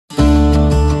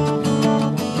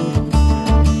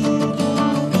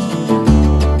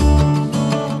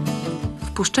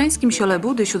puszczańskim Siole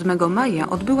Budy 7 maja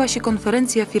odbyła się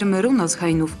konferencja firmy Runo z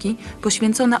Hajnówki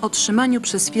poświęcona otrzymaniu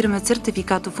przez firmę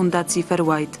certyfikatu Fundacji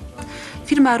FairWild.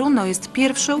 Firma Runo jest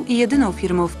pierwszą i jedyną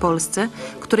firmą w Polsce,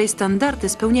 której standardy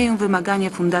spełniają wymagania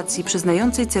fundacji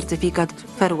przyznającej certyfikat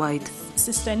FairWild.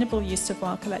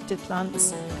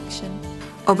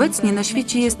 Obecnie na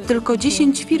świecie jest tylko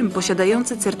 10 firm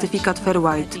posiadających certyfikat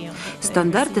FairWild.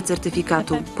 Standardy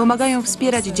certyfikatu pomagają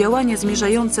wspierać działania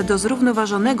zmierzające do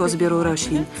zrównoważonego zbioru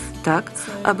roślin, tak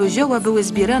aby zioła były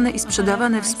zbierane i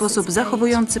sprzedawane w sposób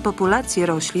zachowujący populację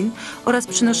roślin oraz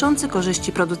przynoszący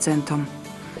korzyści producentom.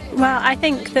 Well, I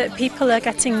think that people are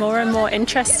getting more and more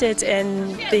interested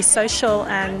in the social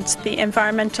and the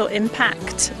environmental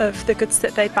impact of the goods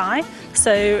that they buy.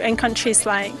 So in countries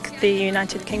like the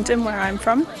United Kingdom, where I'm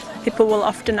from, people will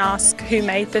often ask who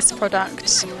made this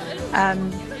product.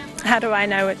 How do I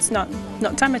know it's not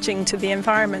damaging to the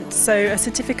environment? So a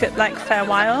certificate like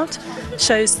FairWild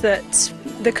shows that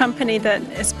the company that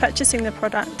is purchasing the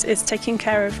product is taking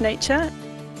care of nature.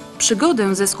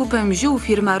 Przygodę ze skupem ziół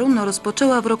firma Runo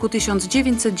rozpoczęła w roku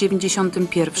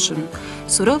 1991.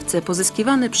 Surowce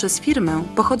pozyskiwane przez firmę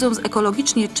pochodzą z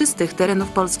ekologicznie czystych terenów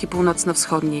Polski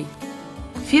północno-wschodniej.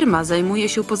 Firma zajmuje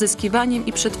się pozyskiwaniem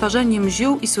i przetwarzaniem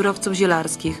ziół i surowców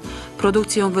zielarskich,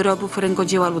 produkcją wyrobów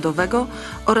rękodzieła ludowego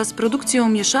oraz produkcją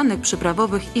mieszanek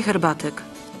przyprawowych i herbatek.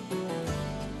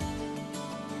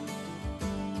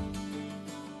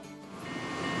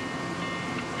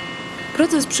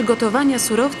 Proces przygotowania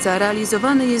surowca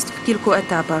realizowany jest w kilku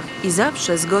etapach i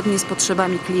zawsze zgodnie z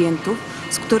potrzebami klientów,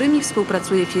 z którymi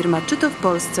współpracuje firma, czy to w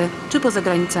Polsce, czy poza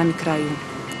granicami kraju.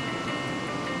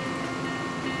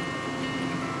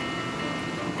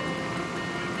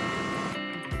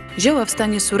 Zioła w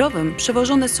stanie surowym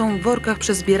przewożone są w workach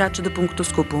przez zbieraczy do punktu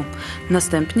skupu.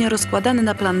 Następnie rozkładane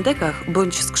na plandekach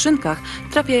bądź skrzynkach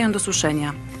trafiają do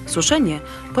suszenia. Suszenie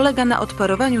polega na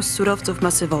odparowaniu z surowców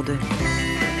masy wody.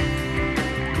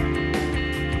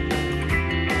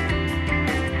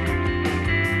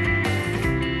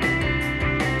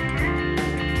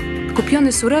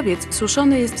 Kupiony surowiec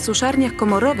suszony jest w suszarniach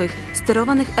komorowych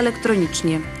sterowanych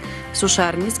elektronicznie.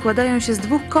 Suszarnie składają się z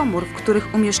 2 komór, w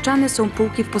których umieszczane są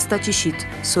półki w postaci sit.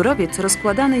 Surowiec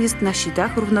rozkładany jest na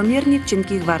sitach równomiernie w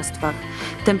cienkich warstwach.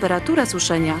 Temperatura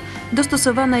suszenia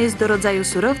dostosowana jest do rodzaju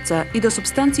surowca i do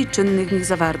substancji czynnych w nich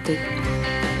zawartych.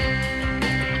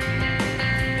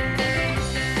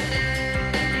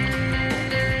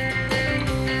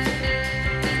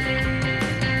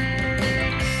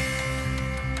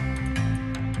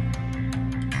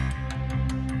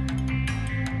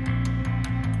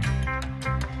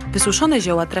 Wysuszone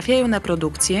zioła trafiają na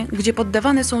produkcję, gdzie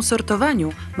poddawane są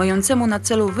sortowaniu, mającemu na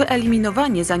celu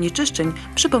wyeliminowanie zanieczyszczeń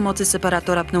przy pomocy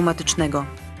separatora pneumatycznego.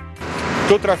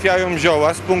 Tu trafiają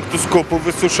zioła z punktu skupu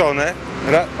wysuszone,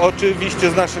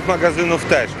 oczywiście z naszych magazynów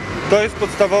też. To jest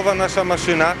podstawowa nasza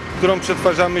maszyna, którą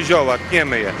przetwarzamy zioła,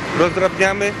 tniemy je.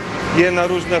 Rozdrabniamy je na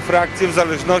różne frakcje w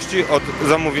zależności od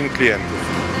zamówień klientów.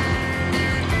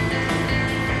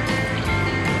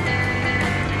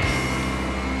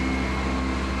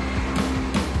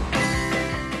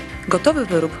 Gotowy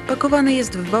wyrób pakowany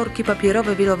jest w worki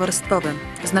papierowe wielowarstwowe.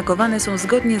 Znakowane są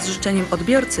zgodnie z życzeniem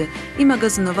odbiorcy i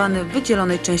magazynowane w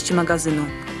wydzielonej części magazynu.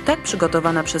 Tak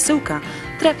przygotowana przesyłka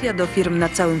trafia do firm na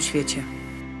całym świecie.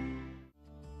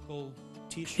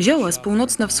 Zioła z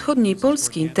północno-wschodniej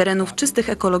Polski, terenów czystych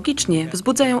ekologicznie,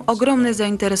 wzbudzają ogromne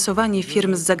zainteresowanie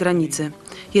firm z zagranicy.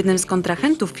 Jednym z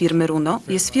kontrahentów firmy Runo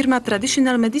jest firma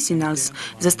Traditional Medicinals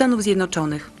ze Stanów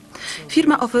Zjednoczonych.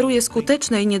 Firma oferuje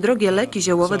skuteczne i niedrogie leki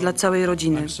ziołowe dla całej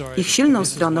rodziny. Ich silną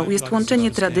stroną jest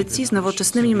łączenie tradycji z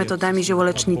nowoczesnymi metodami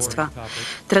ziołolecznictwa.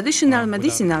 Traditional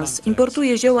Medicinals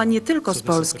importuje zioła nie tylko z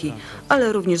Polski,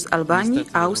 ale również z Albanii,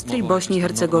 Austrii, Bośni i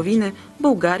Hercegowiny,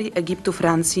 Bułgarii, Egiptu,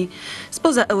 Francji,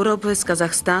 spoza Europy, z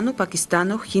Kazachstanu,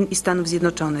 Pakistanu, Chin i Stanów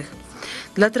Zjednoczonych.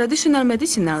 Dla Traditional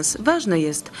Medicinals ważne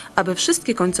jest, aby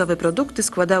wszystkie końcowe produkty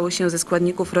składały się ze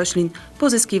składników roślin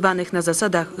pozyskiwanych na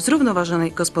zasadach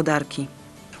zrównoważonej gospodarki.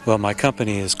 Well, my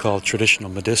company is called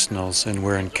Traditional Medicinals and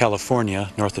we're in California,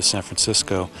 north of San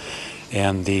Francisco.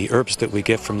 And the herbs that we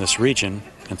get from this region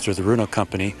and through the Runo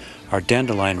Company are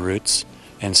dandelion roots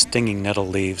and stinging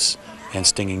nettle leaves and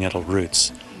stinging nettle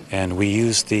roots. And we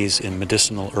use these in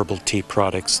medicinal herbal tea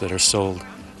products that are sold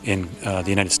in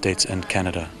the United States and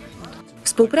Canada.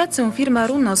 Współpracę firma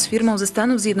Runo z firmą ze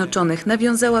Stanów Zjednoczonych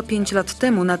nawiązała 5 lat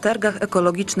temu na targach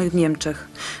ekologicznych w Niemczech.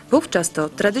 Wówczas to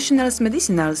Traditional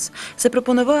Medicinals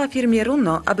zaproponowała firmie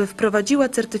Runo, aby wprowadziła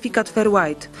certyfikat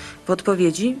FairWild. W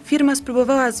odpowiedzi firma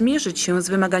spróbowała zmierzyć się z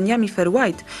wymaganiami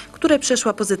FairWild, które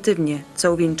przeszła pozytywnie,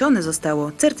 co uwieńczone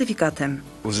zostało certyfikatem.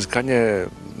 Uzyskanie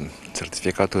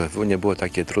certyfikatu FW nie było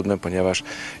takie trudne, ponieważ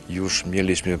już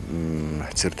mieliśmy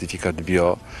certyfikat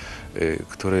bio,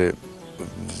 który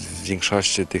w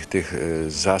większości tych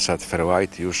zasad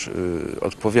FairWild już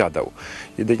odpowiadał.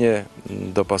 Jedynie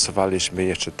dopasowaliśmy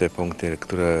jeszcze te punkty,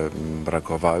 które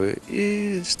brakowały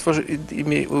i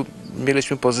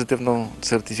mieliśmy pozytywną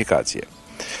certyfikację.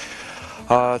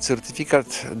 A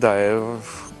certyfikat daje,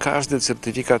 każdy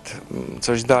certyfikat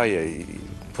coś daje i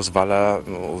pozwala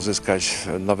uzyskać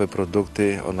nowe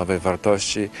produkty o nowej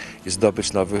wartości i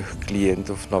zdobyć nowych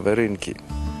klientów, nowe rynki.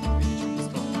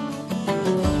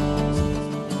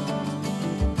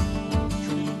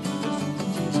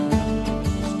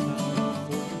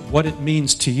 What it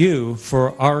means to you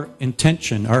for our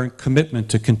intention, our commitment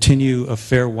to continue a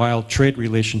FairWild trade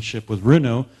relationship with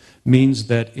Runo means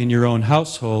that in your own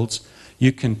households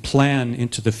you can plan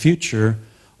into the future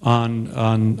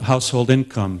on household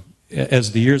income.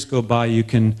 As the years go by, you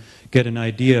can get an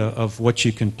idea of what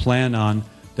you can plan on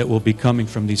that will be coming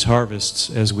from these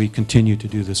harvests as we continue to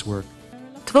do this work.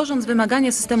 Tworząc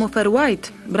wymagania systemu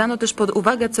FairWild, brano też pod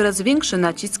uwagę coraz większy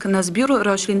nacisk na zbiór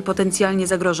roślin potencjalnie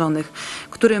zagrożonych,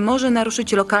 który może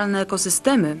naruszyć lokalne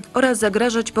ekosystemy oraz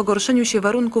zagrażać pogorszeniu się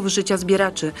warunków życia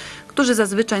zbieraczy, którzy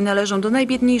zazwyczaj należą do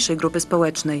najbiedniejszej grupy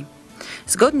społecznej.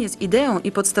 Zgodnie z ideą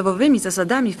i podstawowymi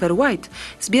zasadami FairWild,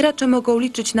 zbieracze mogą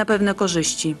liczyć na pewne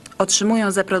korzyści.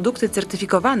 Otrzymują za produkty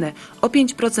certyfikowane o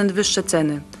 5% wyższe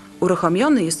ceny.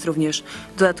 Uruchomiony jest również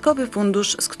dodatkowy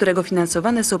fundusz, z którego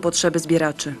finansowane są potrzeby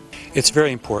zbieraczy. It's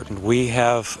very important. We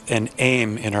have an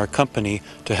aim in our company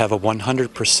to have a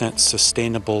 100%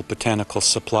 sustainable botanical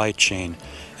supply chain.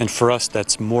 And for us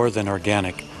that's more than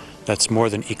organic. That's more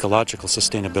than ecological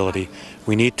sustainability.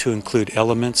 We need to include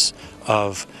elements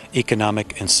of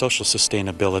economic and social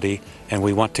sustainability, and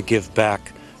we want to give back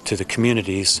to the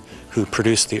communities who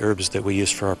produce the herbs that we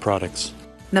use for our products.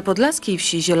 Na podlaskiej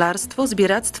wsi zielarstwo,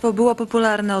 zbieractwo było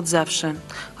popularne od zawsze.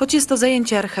 Choć jest to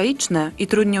zajęcie archaiczne i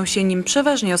trudnią się nim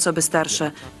przeważnie osoby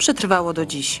starsze, przetrwało do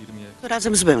dziś.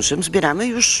 Razem z mężem zbieramy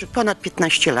już ponad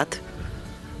 15 lat.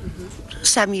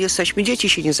 Sami jesteśmy, dzieci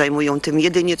się nie zajmują tym,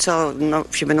 jedynie co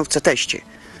się będą w teście.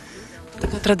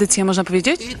 Taka tradycja, można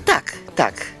powiedzieć? Tak,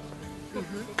 tak.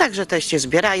 Także teście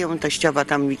zbierają, teściowa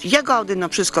tam jagody,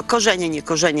 wszystko, korzenie, nie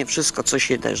korzenie, wszystko co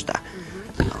się też da.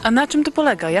 A na czym to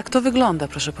polega? Jak to wygląda,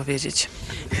 proszę powiedzieć?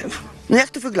 Jak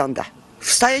to wygląda?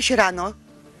 Wstaje się rano,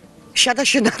 siada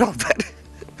się na rower.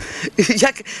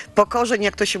 Jak po korzeń,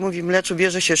 jak to się mówi w mleczu,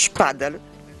 bierze się szpadel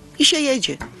i się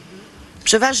jedzie.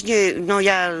 Przeważnie,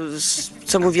 ja,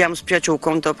 co mówiłam z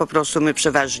przyjaciółką, to po prostu my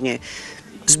przeważnie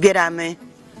zbieramy,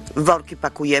 worki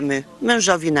pakujemy,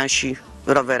 mężowie nasi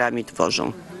rowerami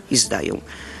tworzą i zdają.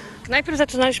 Najpierw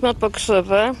zaczynaliśmy od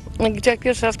pokrzywy, gdzie jak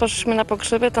pierwszy raz poszliśmy na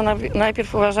pokrzywę, to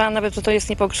najpierw uważałam nawet, że to jest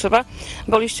nie pokrzywa,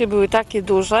 bo liście były takie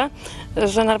duże,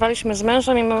 że narwaliśmy z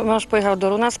mężem i mąż pojechał do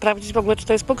Runa sprawdzić w ogóle, czy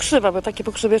to jest pokrzywa, bo takiej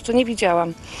pokrzywy jeszcze nie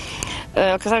widziałam.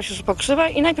 Okazało się, że pokrzywa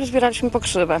i najpierw zbieraliśmy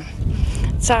pokrzywę.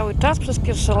 Cały czas przez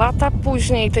pierwsze lata,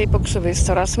 później tej pokrzywy jest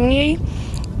coraz mniej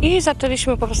i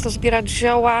zaczęliśmy po prostu zbierać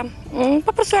zioła,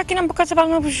 po prostu jakie nam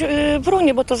pokazywano w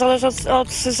Runie, bo to zależy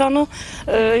od sezonu,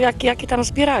 jakie tam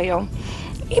zbierają.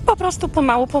 I po prostu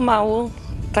pomału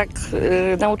tak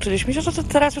nauczyliśmy się, że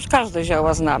teraz już każde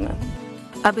zioła znamy.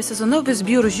 Aby sezonowy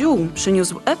zbiór ziół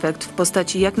przyniósł efekt w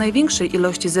postaci jak największej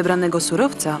ilości zebranego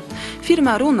surowca,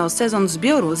 firma Runo sezon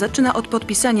zbioru zaczyna od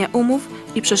podpisania umów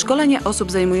i przeszkolenia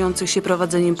osób zajmujących się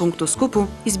prowadzeniem punktu skupu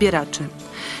i zbieraczy.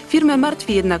 Firmę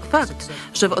martwi jednak fakt,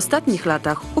 że w ostatnich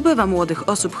latach ubywa młodych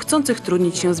osób chcących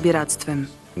trudnić się zbieractwem.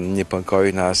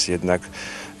 Niepokoi nas jednak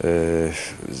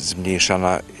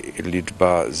zmniejszona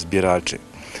liczba zbieraczy.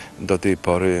 Do tej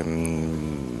pory,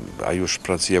 a już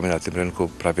pracujemy na tym rynku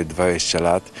prawie 20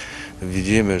 lat,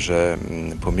 widzimy, że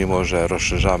pomimo, że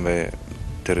rozszerzamy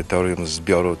terytorium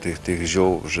zbioru tych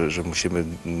ziół, że musimy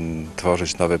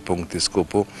tworzyć nowe punkty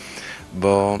skupu,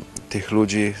 bo tych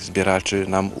ludzi, zbieraczy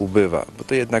nam ubywa, bo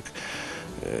to jednak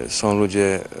są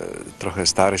ludzie trochę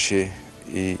starsi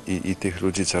i tych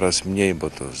ludzi coraz mniej, bo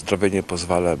to zdrowie nie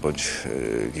pozwala, bądź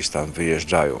gdzieś tam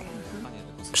wyjeżdżają.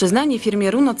 Przyznanie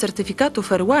firmie Runo certyfikatu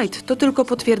FairWild to tylko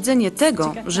potwierdzenie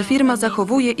tego, że firma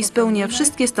zachowuje i spełnia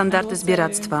wszystkie standardy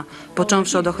zbieractwa,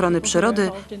 począwszy od ochrony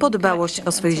przyrody po dbałość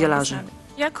o swych zielarzy.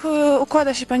 Jak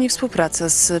układa się Pani współpraca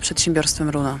z przedsiębiorstwem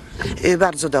Runo?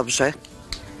 Bardzo dobrze.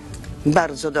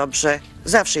 Bardzo dobrze.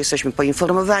 Zawsze jesteśmy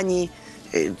poinformowani,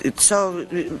 co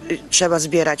trzeba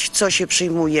zbierać, co się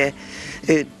przyjmuje.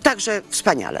 Także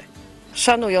wspaniale.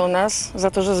 Szanują nas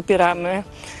za to, że zbieramy,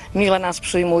 mile nas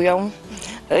przyjmują.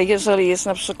 Jeżeli jest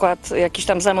na przykład jakieś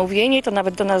tam zamówienie, to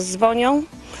nawet do nas dzwonią.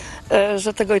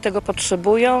 że tego i tego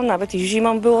potrzebują. Nawet i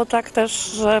zimą było tak też,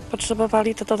 że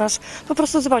potrzebowali, to do nas po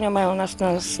prostu dzwonią, mają nasz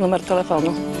numer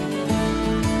telefonu.